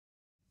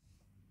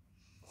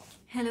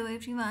Hello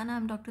everyone,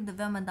 I'm Dr.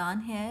 Divya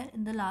Madan here.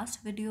 In the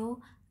last video,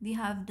 we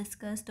have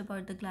discussed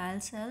about the glial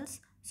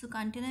cells. So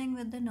continuing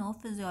with the nerve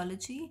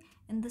physiology,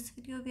 in this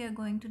video we are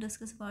going to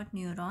discuss about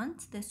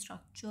neurons, their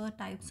structure,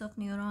 types of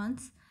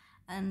neurons,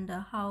 and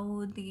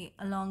how they,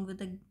 along with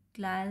the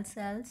glial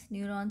cells,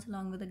 neurons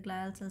along with the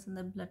glial cells in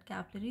the blood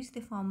capillaries, they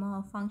form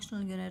a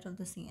functional unit of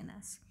the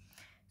CNS.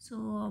 So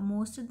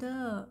most of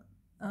the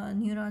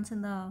neurons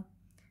in the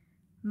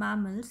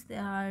mammals, they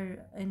are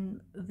in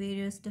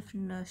various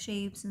different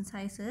shapes and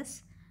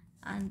sizes,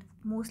 and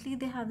mostly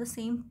they have the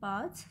same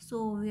parts.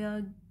 So we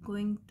are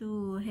going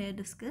to here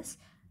discuss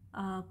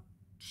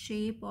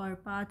shape or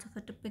parts of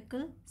a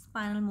typical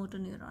spinal motor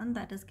neuron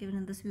that is given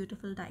in this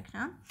beautiful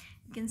diagram.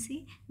 You can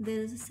see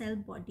there is a cell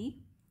body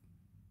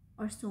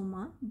or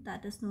soma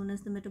that is known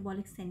as the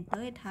metabolic center.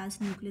 It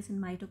has nucleus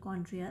and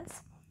mitochondria.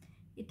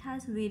 It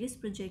has various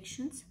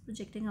projections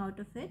projecting out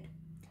of it.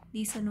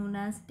 These are known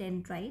as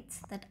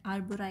dendrites that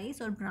arborize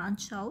or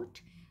branch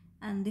out,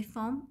 and they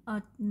form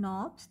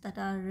knobs that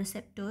are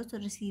receptors or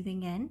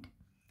receiving end.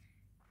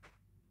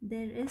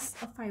 There is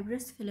a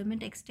fibrous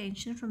filament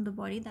extension from the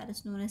body that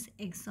is known as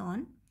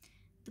axon.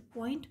 The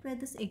point where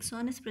this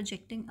axon is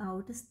projecting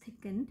out is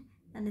thickened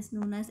and is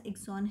known as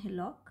axon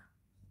hillock.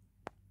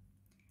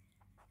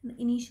 The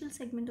initial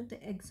segment of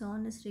the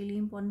axon is really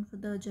important for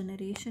the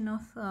generation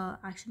of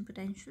action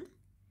potential.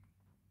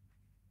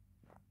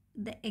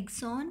 The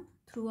axon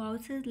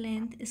throughout its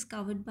length is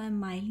covered by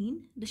myelin.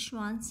 The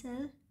Schwann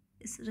cell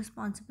is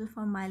responsible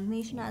for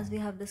myelination, as we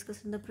have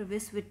discussed in the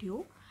previous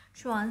video.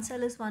 Schwann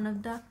cell is one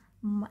of the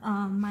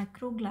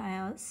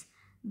microglias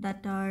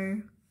that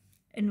are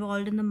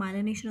involved in the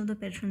myelination of the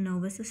peripheral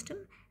nervous system.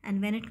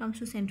 And when it comes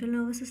to central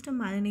nervous system,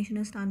 myelination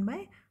is done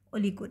by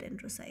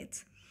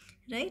oligodendrocytes,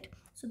 right?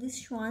 So these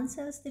Schwann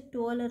cells, they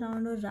twirl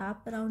around or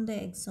wrap around the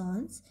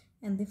axons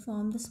and they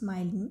form this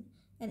myelin.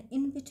 And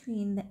in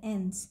between the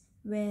ends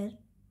where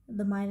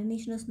the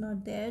myelination is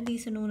not there,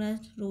 these are known as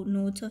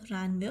nodes of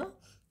Ranvier.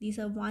 These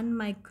are 1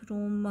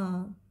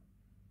 micron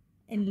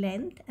in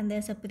length, and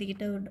they're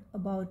separated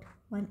about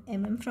 1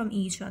 mm from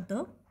each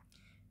other.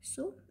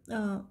 So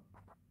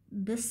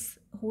this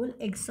whole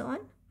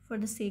axon, for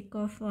the sake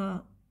of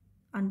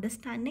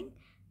understanding,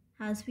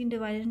 has been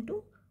divided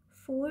into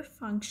 4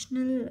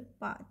 functional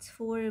parts,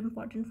 4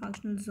 important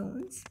functional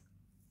zones.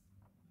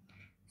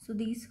 So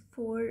these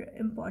 4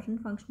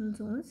 important functional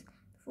zones,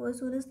 the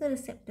first one is the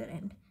receptor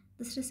end.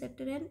 This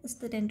receptor end is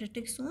the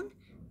dendritic zone,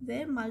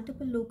 where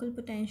multiple local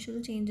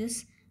potential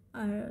changes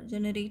are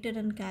generated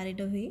and carried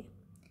away.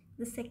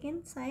 The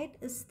second site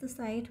is the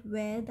site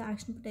where the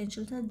action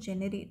potentials are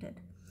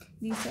generated.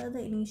 These are the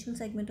initial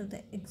segment of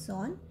the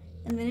axon.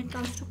 And when it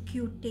comes to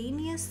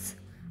cutaneous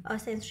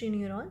sensory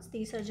neurons,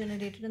 these are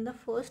generated in the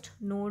first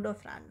node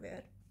of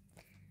Ranvier.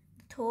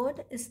 The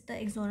third is the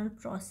axonal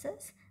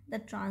process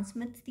that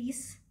transmits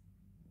these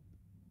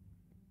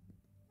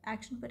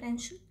action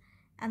potential,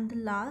 and the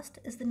last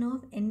is the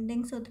nerve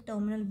endings or the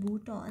terminal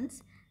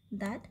boutons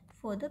that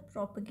further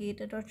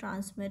propagated or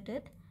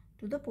transmitted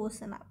to the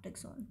postsynaptic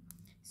zone.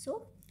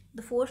 So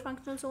the 4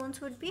 functional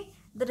zones would be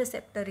the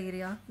receptor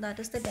area,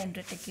 that is the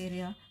dendritic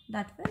area,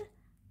 that will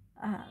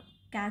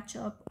catch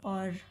up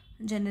or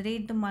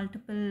generate the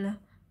multiple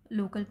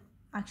local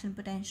action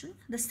potential.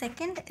 The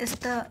second is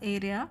the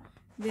area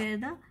where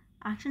the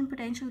action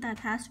potential that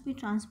has to be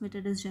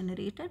transmitted is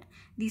generated.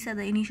 These are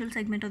the initial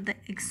segment of the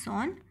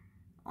axon,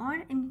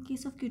 or in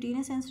case of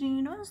cutaneous sensory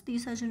neurons,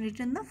 these are generated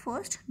in the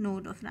first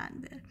node of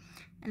Ranvier.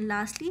 And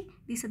lastly,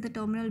 these are the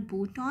terminal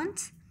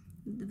boutons,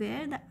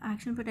 where the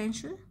action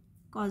potential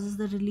causes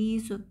the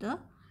release of the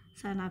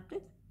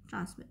synaptic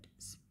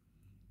transmitters.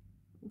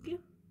 Okay.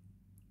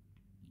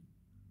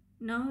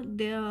 Now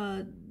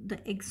the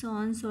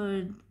axons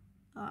or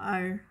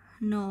are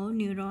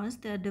neurons.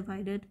 They are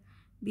divided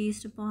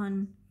based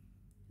upon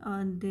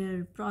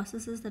their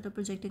processes that are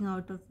projecting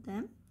out of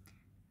them.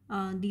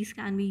 These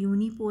can be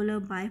unipolar,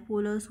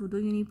 bipolar, pseudo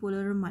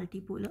unipolar, or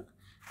multipolar.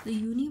 The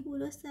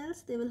unipolar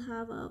cells, they will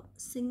have a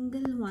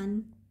single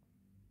one.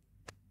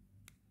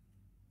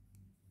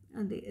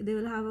 They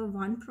will have a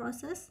one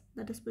process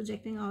that is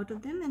projecting out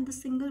of them, and the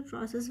single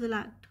process will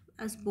act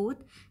as both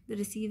the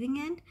receiving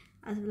end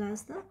as well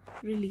as the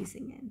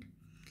releasing end.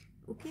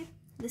 Okay,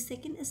 the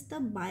second is the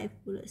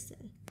bipolar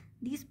cell.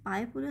 These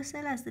bipolar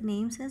cell, as the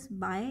name says,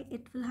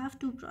 it will have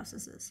 2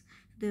 processes.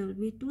 There will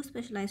be 2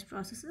 specialized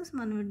processes.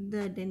 One would be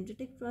the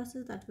dendritic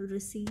process that will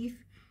receive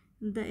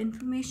the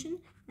information,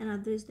 and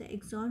other is the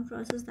axon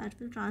process that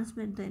will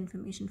transmit the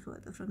information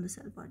further from the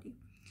cell body.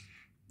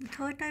 The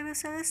third type of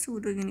cell is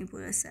pseudo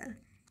unipolar cell.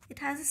 It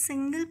has a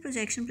single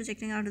projection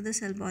projecting out of the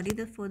cell body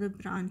that further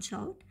branch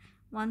out.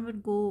 One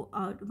would go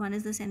out, one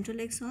is the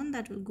central axon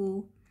that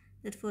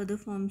further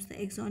forms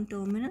the axon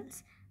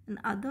terminals, and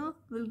other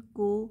will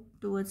go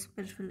towards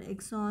peripheral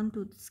axon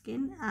to the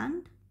skin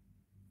and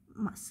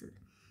muscle,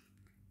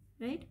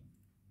 right?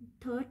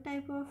 Third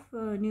type of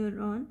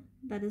neuron,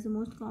 that is the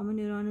most common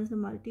neuron, is the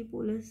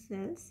multipolar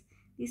cells.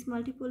 These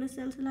multipolar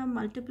cells will have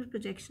multiple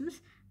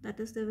projections, that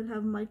is, they will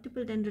have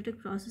multiple dendritic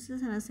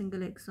processes and a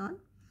single axon.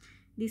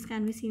 These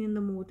can be seen in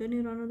the motor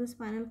neuron of the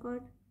spinal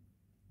cord.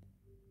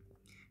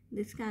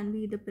 This can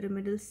be the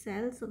pyramidal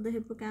cells of the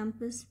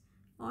hippocampus,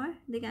 or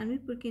they can be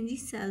Purkinje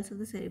cells of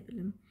the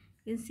cerebellum.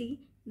 You can see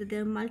that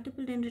there are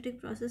multiple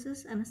dendritic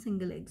processes and a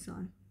single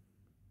axon.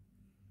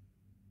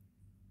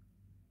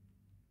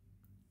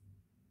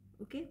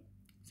 Okay,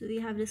 so we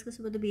have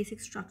discussed about the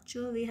basic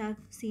structure. We have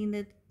seen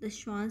that the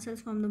Schwann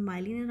cells form the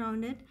myelin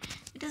around it.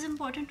 It is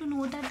important to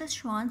note that the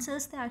Schwann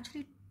cells, they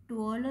actually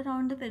twirl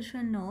around the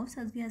peripheral nerves,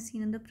 as we have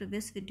seen in the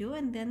previous video,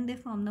 and then they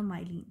form the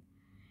myelin.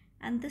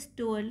 And this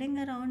twirling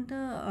around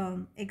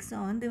the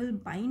axon, they will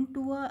bind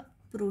to a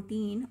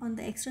protein on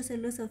the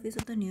extracellular surface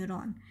of the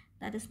neuron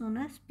that is known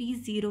as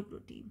P0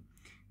 protein.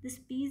 This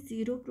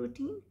P0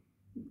 protein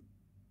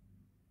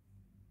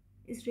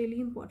is really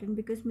important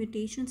because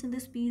mutations in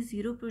this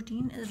P0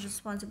 protein is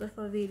responsible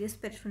for various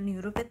peripheral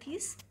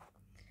neuropathies.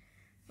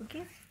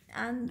 Okay,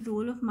 and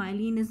role of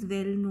myelin is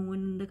well known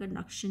in the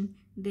conduction.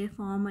 They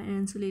form an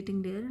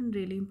insulating layer and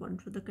really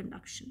important for the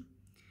conduction.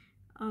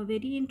 A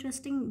very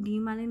interesting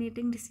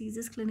demyelinating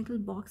diseases clinical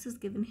box is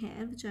given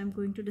here, which I am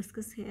going to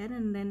discuss here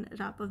and then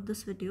wrap up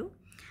this video.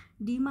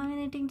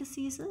 Demyelinating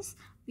diseases,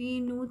 we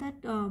know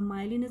that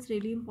myelin is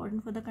really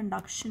important for the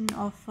conduction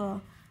of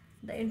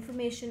the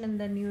information in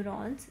the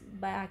neurons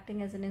by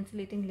acting as an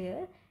insulating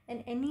layer,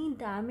 and any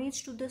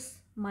damage to this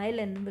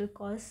myelin will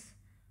cause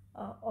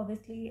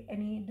obviously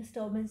any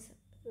disturbance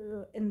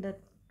in the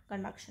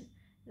conduction,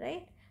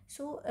 right?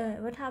 So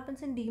what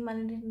happens in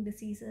demyelinating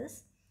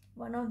diseases,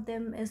 one of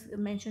them is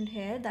mentioned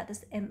here, that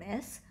is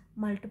MS,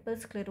 multiple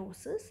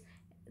sclerosis.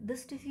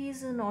 This disease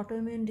is an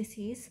autoimmune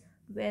disease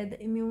where the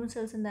immune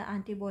cells and the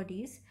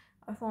antibodies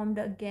are formed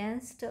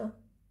against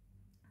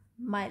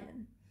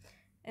myelin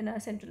in our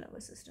central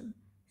nervous system,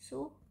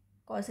 so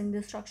causing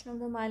destruction of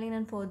the myelin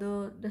and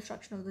further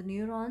destruction of the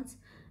neurons.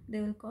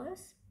 They will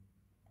cause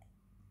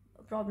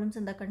problems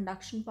in the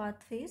conduction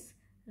pathways,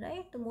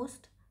 right? The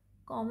most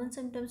common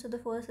symptoms of the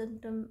first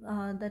symptom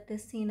that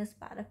is seen as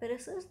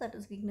paraparesis, that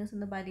is weakness in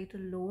the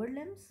bilateral lower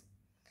limbs.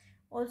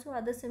 Also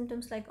other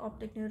symptoms like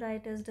optic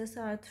neuritis,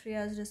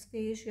 dysarthrias,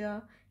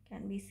 dysphagia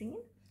can be seen.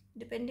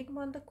 Depending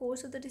upon the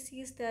course of the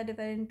disease, they are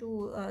divided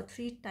into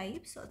three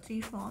types or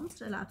three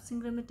forms: relapsing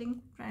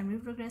remitting, primary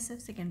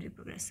progressive, secondary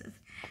progressive.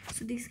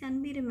 So these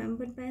can be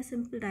remembered by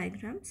simple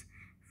diagrams.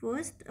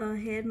 First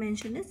here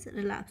mentioned is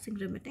relapsing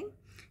remitting.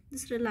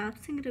 This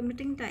relapsing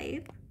remitting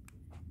type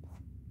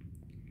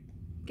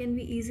can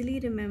be easily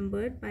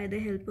remembered by the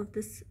help of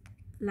this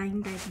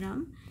line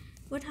diagram.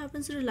 What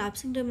happens to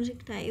relapsing remitting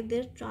type?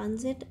 There are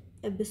transient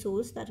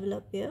episodes that will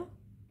appear.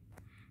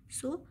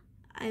 So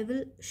I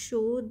will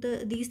show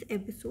these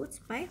episodes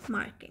by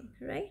marking,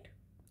 right?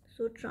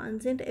 So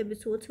transient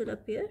episodes will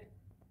appear.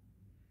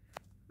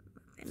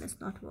 Pen is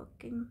not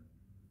working.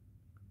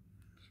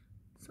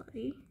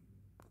 Sorry.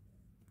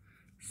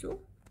 So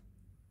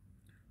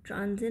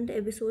transient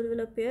episode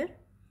will appear,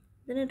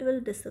 then it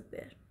will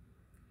disappear.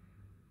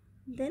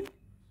 Then it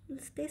will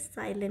stay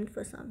silent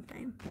for some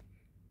time.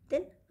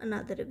 Then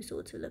another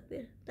episodes will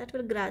appear. That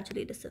will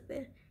gradually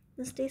disappear.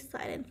 Then stay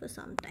silent for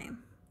some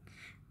time.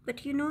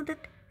 But you know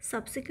that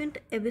subsequent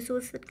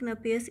episodes that can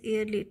appear a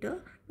year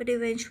later, but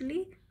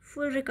eventually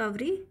full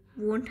recovery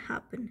won't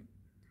happen.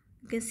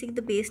 You can see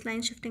the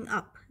baseline shifting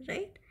up,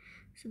 right?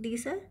 So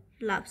these are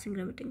relapsing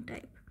remitting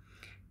type.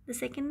 The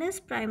second is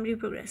primary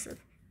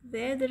progressive,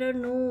 where there are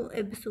no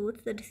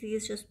episodes, the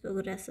disease just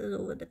progresses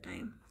over the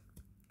time.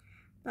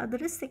 The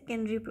other is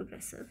secondary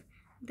progressive.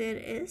 There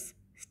is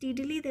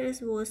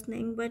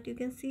worsening, but you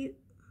can see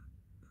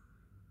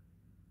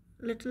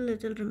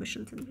little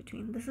remissions in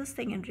between. This is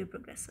secondary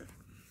progressive.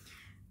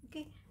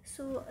 Okay,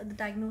 so the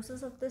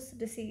diagnosis of this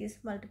disease,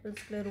 multiple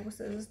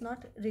sclerosis, is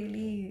not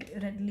really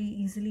readily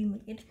easily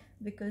made,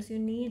 because you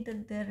need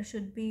that there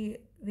should be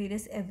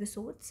various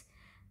episodes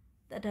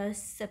that are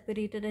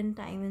separated in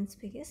time and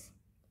space.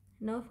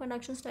 Nerve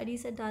conduction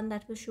studies are done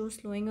that will show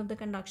slowing of the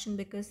conduction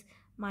because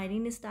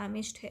myelin is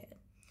damaged here.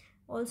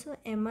 Also,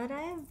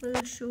 MRI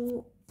will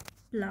show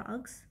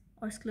plaques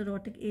or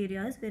sclerotic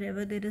areas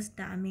wherever there is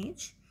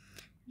damage,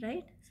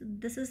 right? So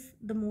this is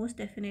the most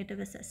definitive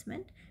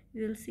assessment.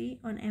 You will see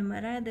on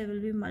MRI there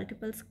will be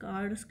multiple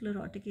scarred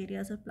sclerotic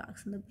areas or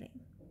plaques in the brain.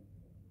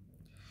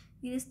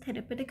 These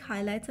therapeutic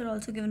highlights are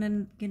also given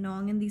in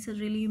Ganong, and these are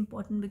really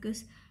important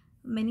because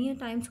many a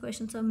times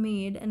questions are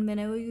made, and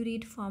whenever you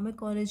read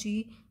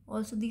pharmacology,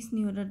 also these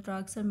neuro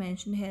drugs are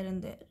mentioned here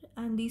and there,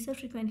 and these are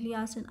frequently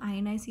asked in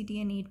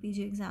INICT and 8PG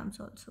exams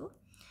also.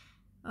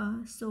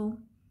 So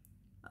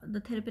the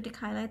therapeutic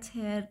highlights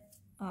here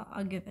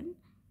are given.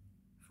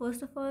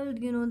 First of all,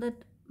 you know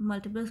that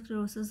multiple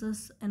sclerosis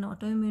is an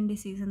autoimmune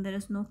disease and there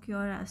is no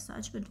cure as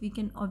such, but we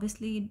can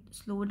obviously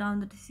slow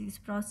down the disease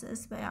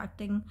process by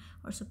acting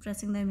or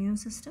suppressing the immune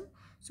system.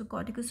 So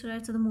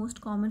corticosteroids are the most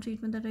common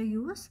treatment that I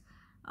use.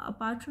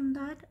 Apart from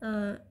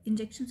that,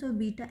 injections of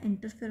beta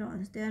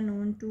interferons, they are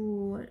known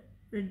to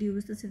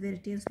reduce the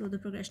severity and slow the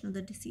progression of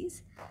the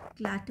disease.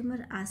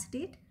 Glatimer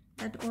acetate,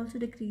 that also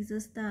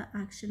decreases the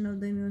action of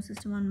the immune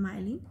system on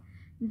myelin.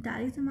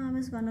 Talizumab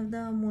is one of the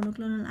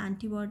monoclonal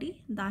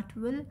antibody that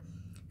will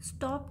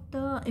stop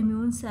the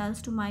immune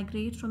cells to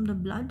migrate from the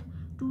blood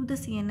to the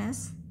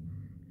CNS,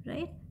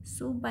 right?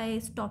 So by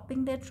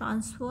stopping their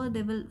transfer,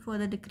 they will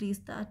further decrease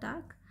the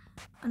attack.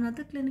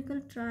 Another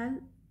clinical trial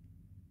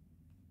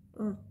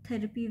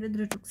therapy with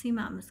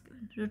rituximab is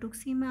given.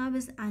 Rituximab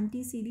is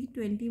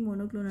anti-CD20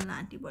 monoclonal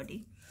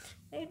antibody,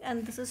 right?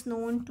 And this is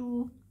known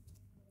to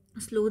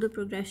slow the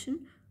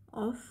progression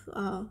of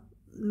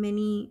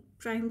many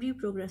primary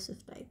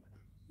progressive type,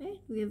 right?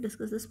 We have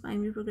discussed this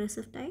primary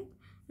progressive type.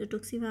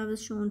 Rituximab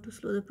is shown to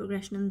slow the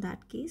progression in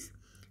that case.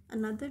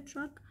 Another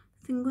drug,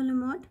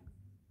 fingolimod.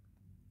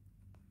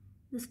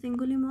 This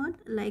fingolimod,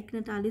 like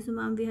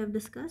natalizumab we have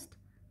discussed,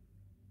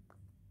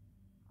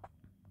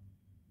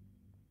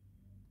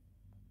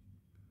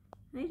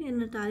 right? In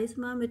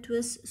natalizumab, it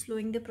was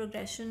slowing the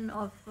progression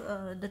of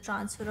the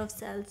transfer of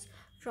cells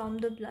from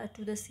the blood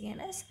to the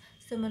CNS.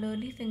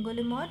 Similarly,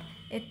 fingolimod,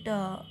 it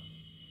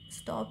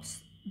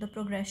stops the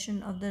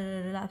progression of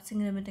the relapsing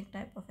remitting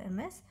type of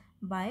MS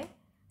by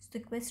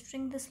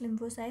sequestering the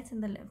lymphocytes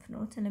in the lymph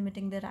nodes and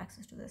limiting their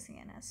access to the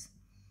CNS.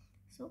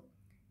 So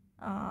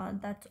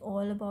that's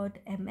all about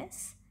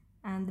MS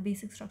and the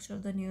basic structure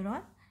of the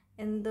neuron.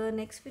 In the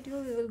next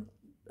video, we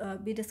will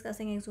be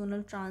discussing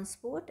axonal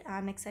transport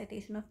and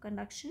excitation of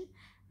conduction.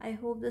 I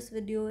hope this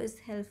video is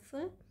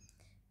helpful,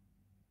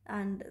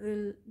 and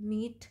we'll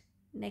meet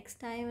next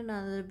time in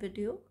another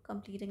video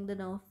completing the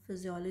nerve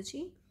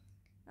physiology.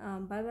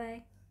 Bye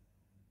bye.